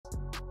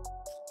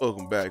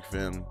Welcome back,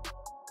 family.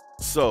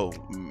 So,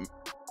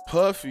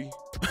 Puffy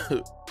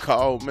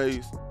called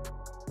Mase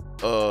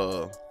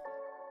uh,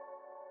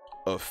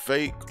 a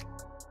fake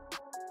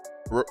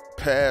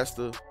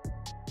pastor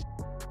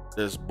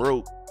that's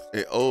broke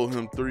and owed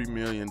him $3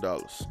 million,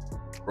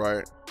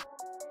 right?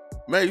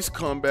 Mase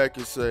come back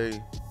and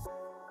say,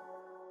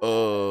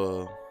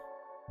 don't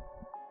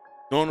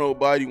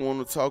nobody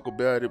want to talk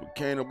about it, but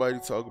can't nobody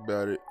talk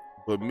about it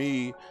but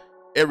me.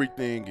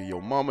 Everything in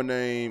your mama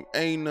name,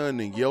 ain't nothing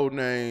in your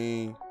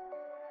name.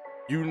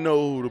 You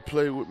know who to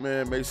play with,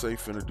 man. Mase ain't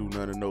finna do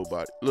nothing to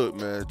nobody. Look,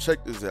 man,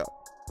 check this out.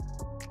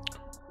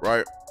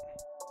 Right?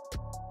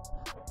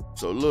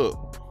 So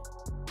look,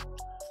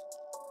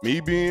 me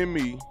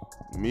being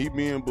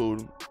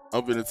Buddha,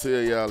 I'm finna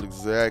tell y'all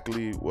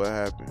exactly what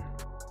happened.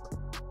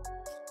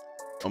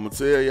 I'm gonna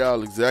tell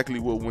y'all exactly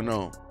what went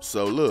on.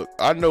 So look,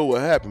 I know what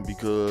happened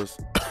because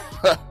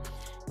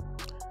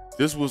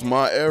this was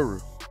my era.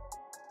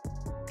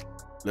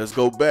 Let's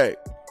go back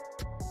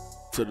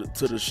to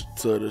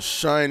the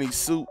shiny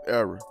suit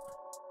era,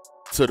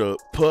 to the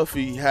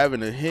Puffy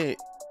having a hint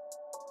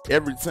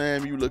every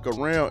time you look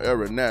around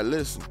era. Now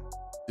listen,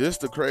 this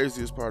the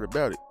craziest part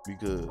about it,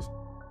 because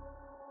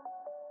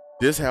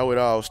this how it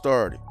all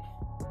started.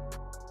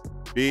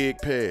 Big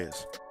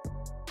pass.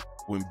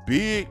 When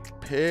Big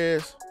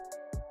passed,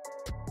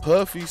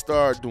 Puffy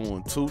started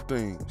doing two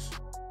things.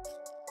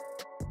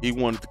 He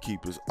wanted to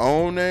keep his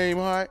own name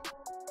hot.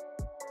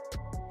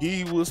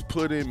 He was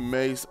putting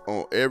Mase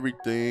on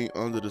everything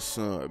under the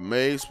sun.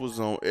 Mase was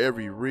on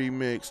every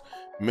remix.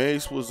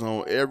 Mase was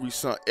on every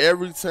song.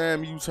 Every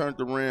time you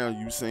turned around,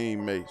 you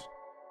seen Mase.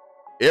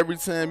 Every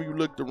time you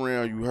looked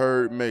around, you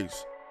heard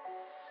Mase.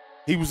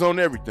 He was on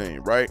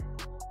everything, right?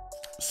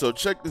 So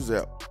check this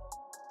out.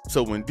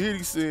 So when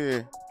Diddy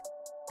said,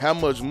 how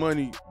much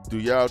money do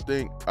y'all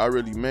think I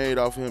really made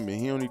off him,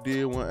 and he only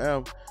did one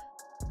album?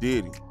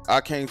 Diddy, I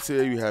can't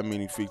tell you how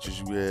many features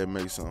you had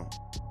Mase on.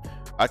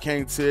 I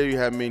can't tell you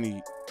how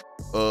many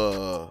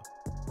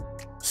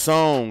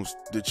songs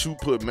that you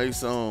put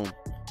Mase on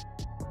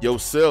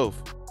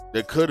yourself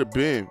that could have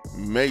been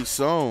Mase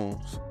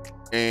songs,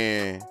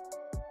 and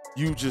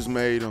you just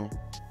made them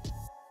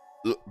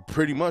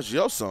pretty much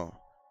your song.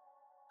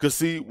 Cause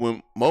see,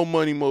 when More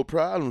Money, More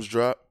Problems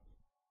dropped,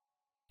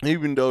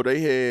 even though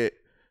they had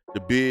the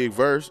big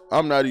verse,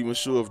 I'm not even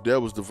sure if that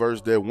was the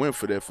verse that went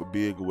for that for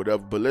Big or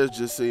whatever, but let's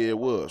just say it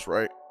was,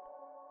 right?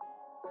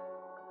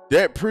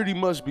 That pretty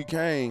much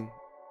became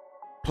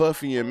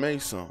Puffy and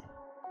Mase song.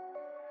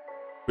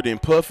 But then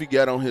Puffy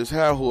got on his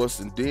high horse,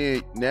 and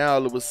then now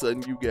all of a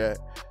sudden you got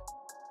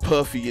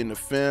Puffy and the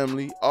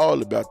Family,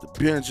 all about the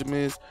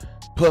Benjamins.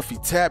 Puffy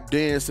tap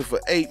dancing for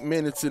 8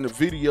 minutes in a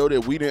video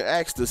that we didn't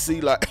ask to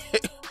see, like,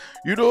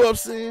 you know what I'm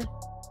saying?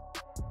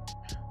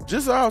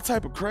 Just all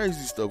type of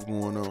crazy stuff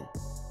going on.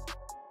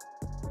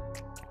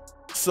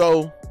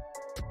 So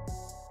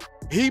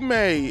he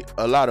made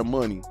a lot of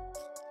money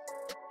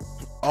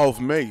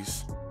off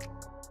Mase,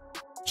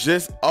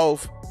 just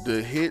off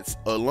the hits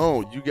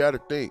alone. You gotta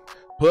think,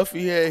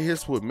 Puffy had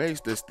hits with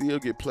Mase that still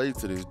get played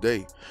to this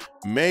day.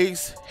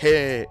 Mase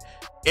had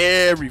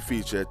every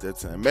feature at that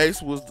time.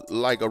 Mase was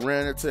like,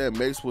 around that time,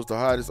 Mase was the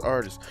hottest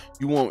artist.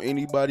 You want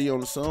anybody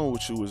on the song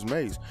with you, is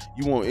Mase.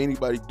 You want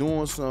anybody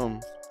doing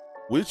something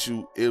with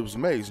you, it was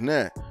Mase.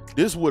 Now,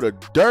 this where the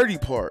dirty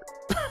part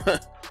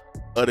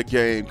of the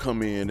game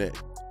come in at.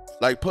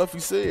 Like Puffy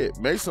said,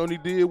 Mase only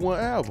did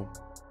one album.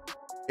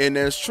 And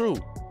that's true.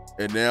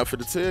 And now for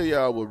to tell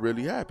y'all what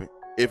really happened.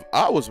 If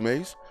I was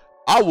Mase,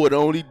 I would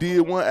only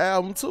did one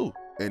album too.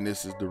 And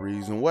this is the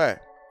reason why.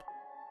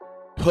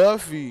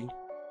 Puffy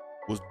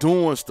was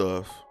doing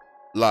stuff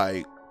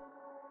like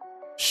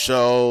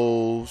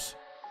shows,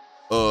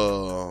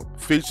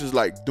 features,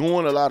 like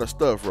doing a lot of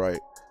stuff, right?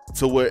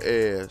 To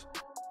whereas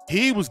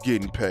he was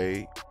getting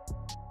paid,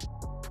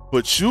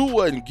 but you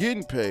wasn't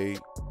getting paid.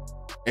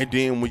 And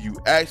then when you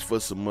asked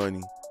for some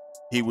money,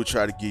 he would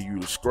try to give you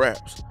the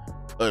scraps.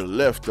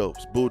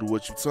 Leftovers. Buddha,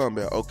 what you talking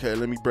about? Okay,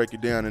 let me break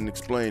it down and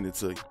explain it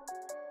to you.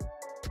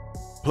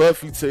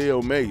 Puffy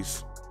tell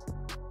Mase,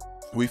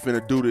 we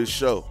finna do this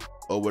show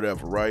or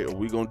whatever, right? Or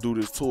we gonna do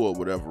this tour or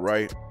whatever,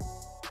 right?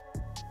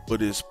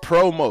 But it's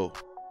promo,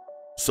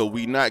 so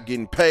we not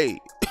getting paid,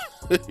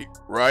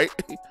 right?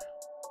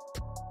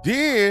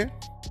 Then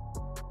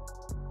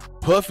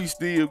Puffy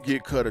still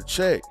get cut a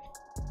check,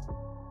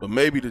 but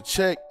maybe the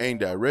check ain't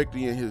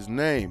directly in his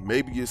name.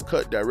 Maybe it's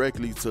cut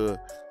directly to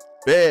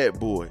Bad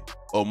Boy,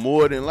 or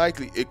more than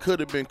likely it could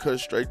have been cut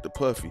straight to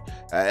Puffy.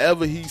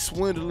 However he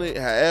swindling,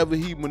 however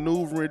he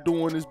maneuvering,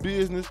 doing his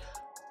business,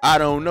 I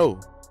don't know.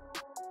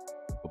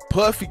 But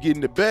Puffy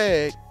getting the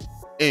bag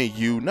and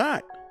you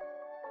not.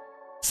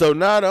 So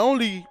not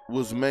only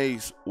was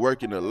Mase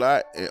working a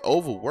lot and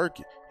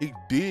overworking, he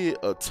did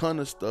a ton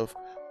of stuff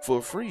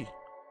for free.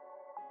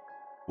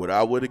 Would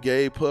I would have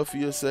gave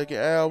Puffy a second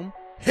album?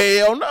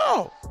 Hell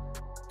no.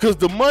 Cause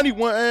the money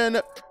wasn't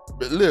up.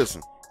 But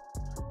listen,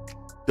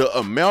 the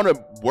amount of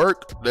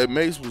work that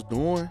Mase was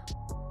doing,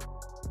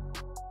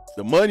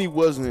 the money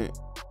wasn't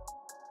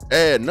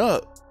adding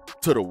up.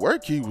 to the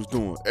work he was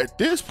doing. At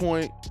this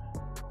point,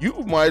 you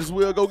might as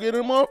well go get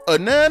him a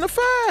 9 to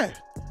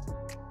 5.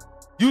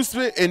 You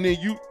spent and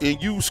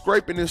you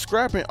scraping and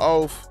scrapping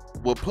off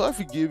what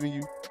Puffy giving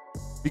you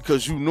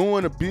because you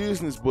knowing the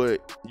business,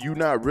 but you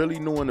not really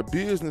knowing the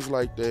business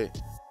like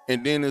that.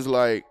 And then it's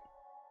like,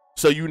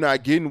 so you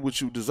not getting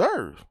what you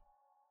deserve.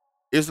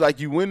 It's like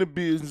you in the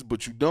business,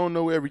 but you don't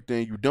know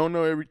everything. You don't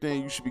know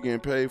everything you should be getting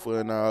paid for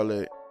and all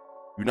that.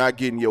 You're not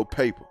getting your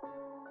paper.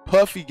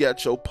 Puffy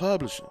got your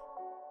publishing.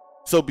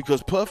 So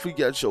because Puffy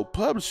got your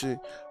publishing,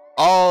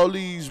 all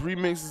these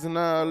remixes and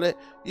all that,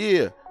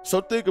 yeah.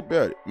 So think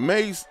about it.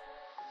 Mase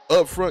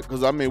up front,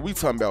 because I mean, we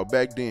talking about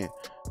back then.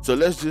 So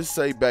let's just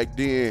say back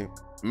then,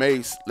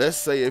 Mase, let's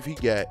say if he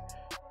got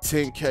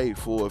 10K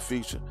for a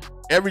feature.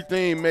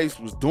 Everything Mase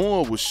was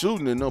doing was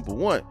shooting at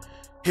 #1.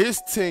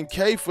 His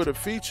 10K for the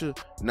feature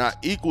not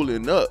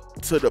equaling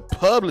up to the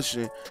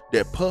publishing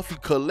that Puffy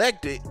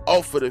collected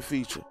off of the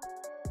feature.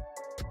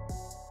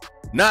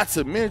 Not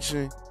to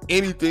mention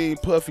anything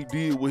Puffy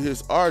did with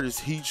his artists,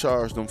 he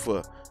charged them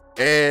for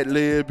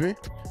ad-libbing,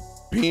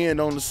 being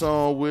on the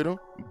song with him,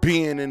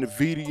 being in the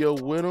video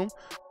with him,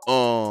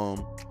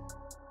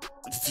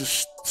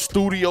 just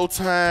studio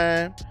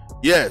time.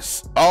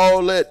 Yes,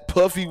 all that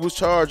Puffy was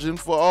charging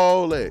for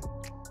all that.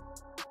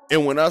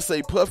 And when I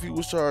say Puffy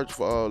was charged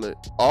for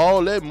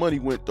all that money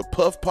went to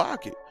Puff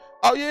pocket.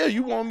 Oh yeah,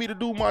 you want me to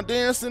do my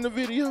dance in the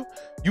video?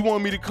 You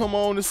want me to come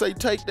on and say,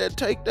 take that,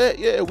 take that?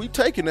 Yeah, we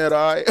taking that,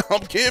 all right.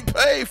 I'm getting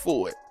paid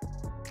for it.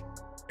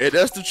 And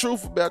that's the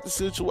truth about the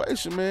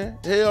situation, man.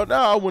 Hell no,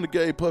 I wouldn't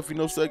have gave Puffy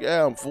no second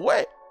album. For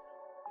what?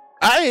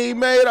 I ain't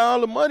made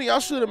all the money I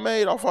should have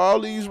made off all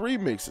these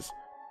remixes.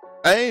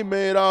 I ain't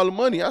made all the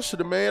money I should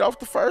have made off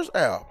the first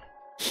album.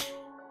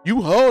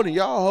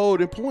 Y'all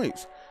holding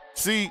points.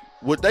 See,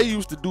 what they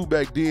used to do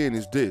back then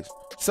is this.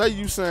 Say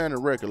you sign a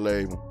record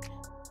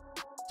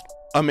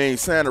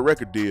sign a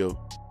record deal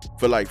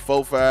for like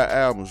 4, 5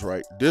 albums,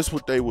 right? This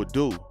what they would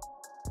do.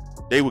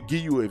 They would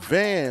give you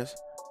advance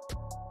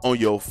on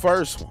your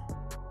first one.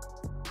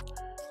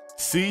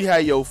 See how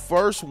your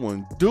first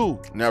one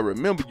do. Now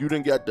remember, you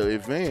didn't got the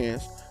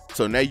advance,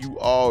 so now you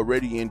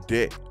already in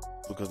debt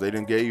because they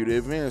didn't give you the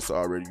advance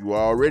already. You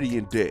already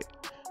in debt.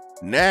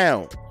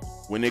 Now,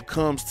 when it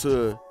comes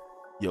to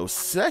your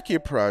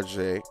second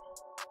project,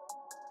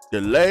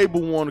 the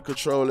label want to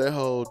control that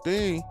whole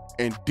thing,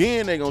 and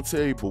then they gonna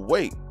tell you, but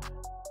wait,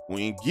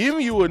 we ain't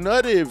giving you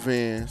another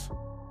advance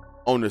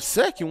on the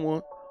second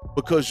one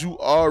because you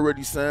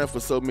already signed for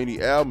so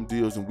many album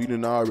deals and we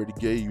done already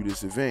gave you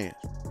this advance.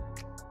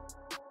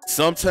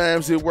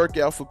 Sometimes it work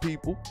out for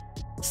people,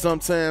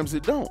 sometimes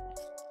it don't.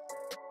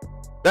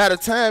 By the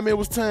time it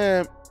was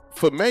time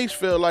for Mase,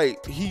 felt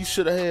like he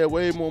should have had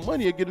way more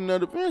money to get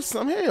another advance.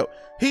 Some hell,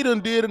 he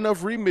done did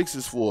enough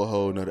remixes for a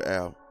whole nother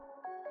album.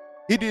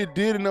 He did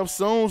enough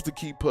songs to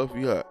keep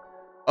Puffy hot.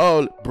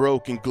 All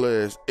broken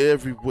glass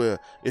everywhere.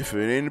 If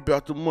it ain't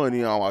about the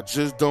money, I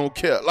just don't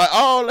care. Like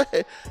all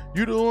that,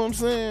 you know what I'm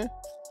saying?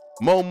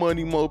 More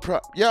money, more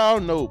prop.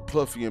 Y'all know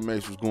Puffy and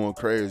Mase was going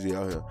crazy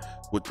out here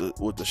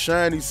with the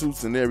shiny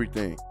suits and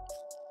everything.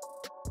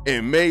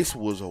 And Mase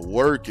was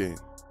working.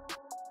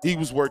 He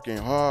was working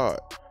hard.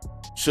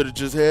 Should have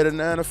just had a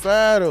 9 to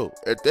 5 though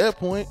at that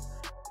point,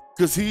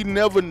 because he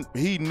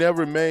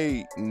never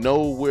made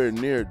nowhere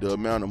near the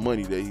amount of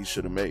money that he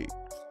should have made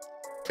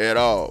at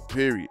all.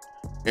 Period.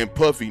 And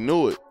Puffy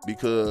knew it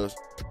because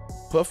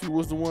Puffy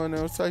was the one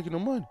that was taking the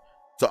money.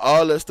 So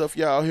all that stuff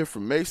y'all hear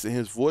from Mase and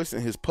his voice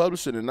and his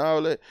publishing and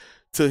all that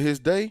to his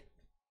day,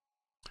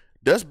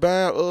 that's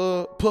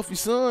buying Puffy's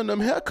son them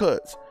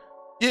haircuts.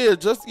 Yeah,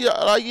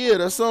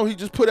 that song he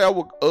just put out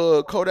with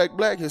Kodak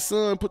Black. His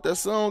son put that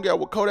song out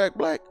with Kodak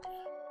Black.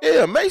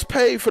 Yeah, Mase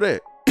paid for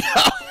that.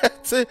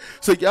 So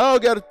y'all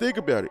got to think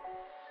about it.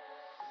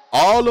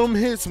 All them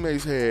hits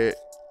Mase had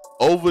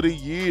over the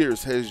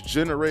years has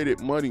generated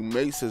money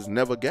Mase has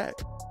never got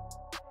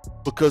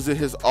because it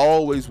has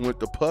always went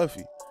to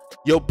Puffy.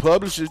 Your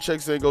publishing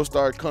checks ain't gonna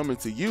start coming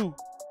to you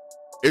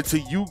until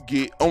you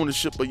get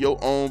ownership of your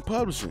own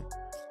publishing.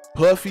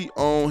 Puffy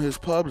owned his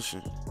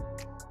publishing.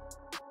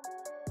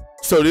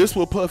 So this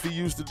what Puffy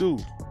used to do.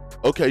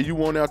 Okay, you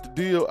want out the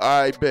deal?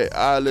 I bet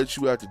I'll let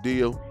you out the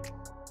deal.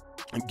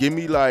 Give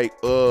me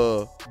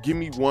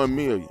 $1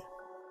 million.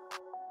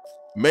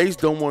 Mase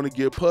don't want to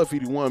give Puffy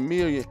the $1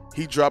 million.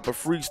 He drop a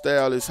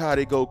freestyle. It's how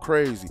they go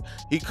crazy.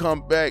 He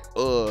come back.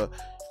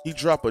 He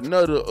drop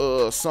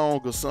another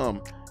song or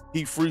something.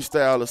 He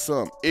freestyle or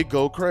something. It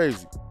go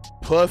crazy.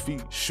 Puffy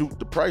shoot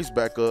the price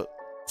back up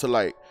to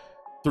like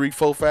 3,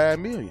 4, 5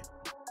 million.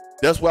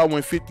 That's why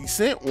when 50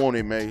 Cent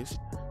wanted Mase,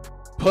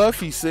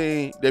 Puffy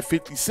saying that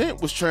 50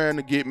 Cent was trying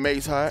to get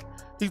Mase hot.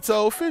 He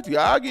told 50,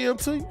 I'll give him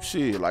to you.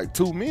 Shit, like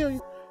 2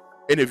 million.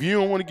 And if you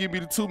don't want to give me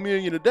the 2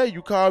 million a day,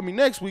 you call me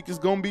next week, it's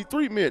gonna be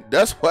 3 million.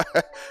 That's why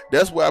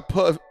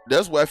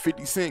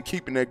 50 Cent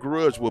keeping that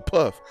grudge with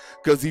Puff.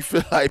 Cause he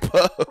feel like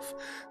Puff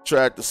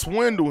tried to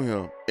swindle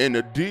him in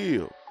a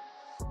deal.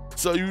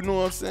 So you know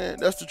what I'm saying?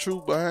 That's the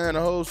truth behind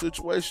the whole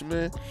situation,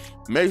 man.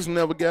 Mase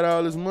never got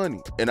all his money.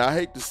 And I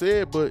hate to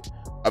say it, but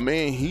I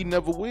mean, he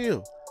never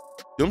will.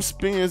 Them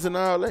spins and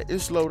all that, it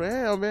slow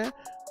down, man.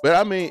 But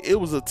I mean, it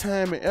was a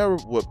time and era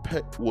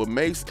where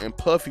Mase and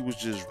Puffy was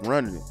just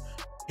running it.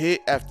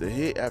 Hit after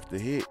hit after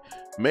hit.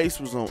 Mase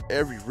was on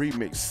every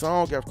remix,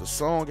 song after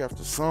song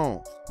after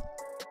song.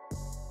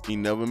 He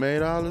never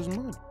made all his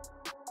money.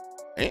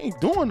 Ain't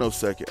doing no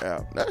second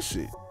album. That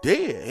shit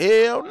dead.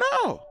 Hell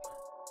no.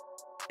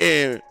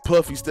 And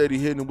Puffy steady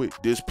hitting with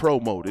this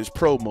promo, this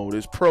promo,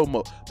 this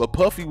promo. But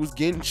Puffy was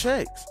getting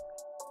checks.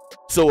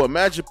 So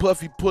imagine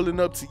Puffy pulling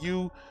up to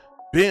you,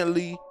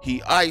 Bentley,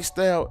 he iced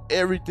out,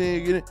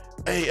 everything.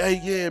 Hey,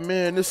 yeah,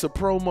 man, this a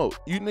promo.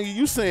 You nigga,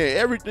 you saying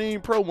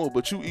everything promo,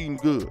 but you eating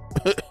good.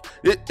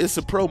 It's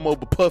a promo,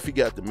 but Puffy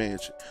got the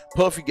mansion.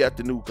 Puffy got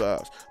the new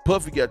cars.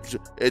 Puffy got the...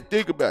 And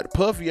think about it,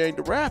 Puffy ain't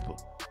the rapper.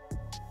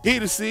 He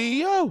the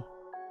CEO.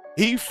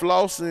 He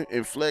flossing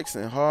and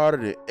flexing harder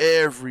than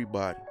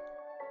everybody.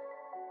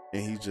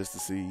 And he's just the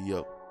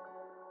CEO.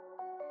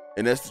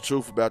 And that's the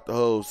truth about the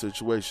whole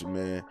situation,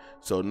 man.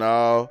 So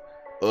now,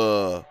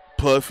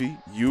 Puffy,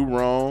 you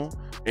wrong,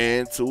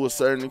 and to a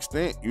certain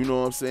extent, you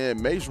know what I'm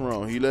saying, Mase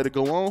wrong. He let it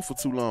go on for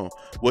too long.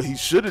 What he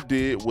should have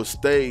did was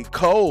stay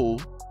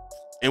cold,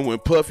 and when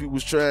Puffy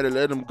was trying to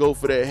let him go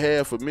for that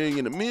 $500,000,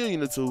 $1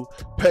 million or two,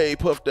 pay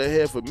Puff that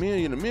 $500,000,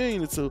 $1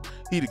 million or two,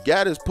 he'd have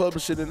got his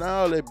publishing and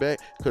all that back,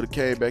 could have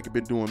came back and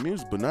been doing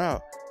music. But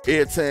now,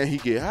 every time he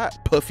get hot,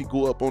 Puffy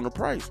go up on the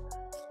price.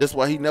 That's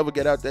why he never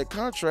got out that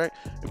contract,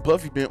 and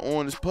Puffy been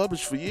on his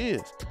published for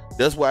years.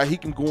 That's why he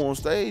can go on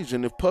stage,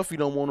 and if Puffy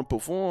don't want to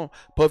perform,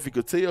 Puffy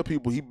could tell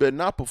people he better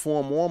not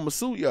perform or I'ma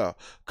sue y'all,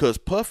 because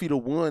Puffy the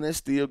one that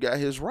still got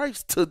his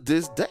rights to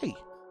this day.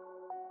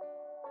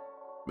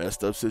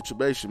 Messed up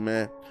situation,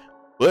 man.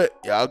 But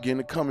y'all get in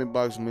the comment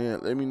box, man.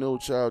 Let me know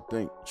what y'all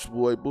think. It's your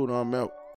boy Buddha, I'm out.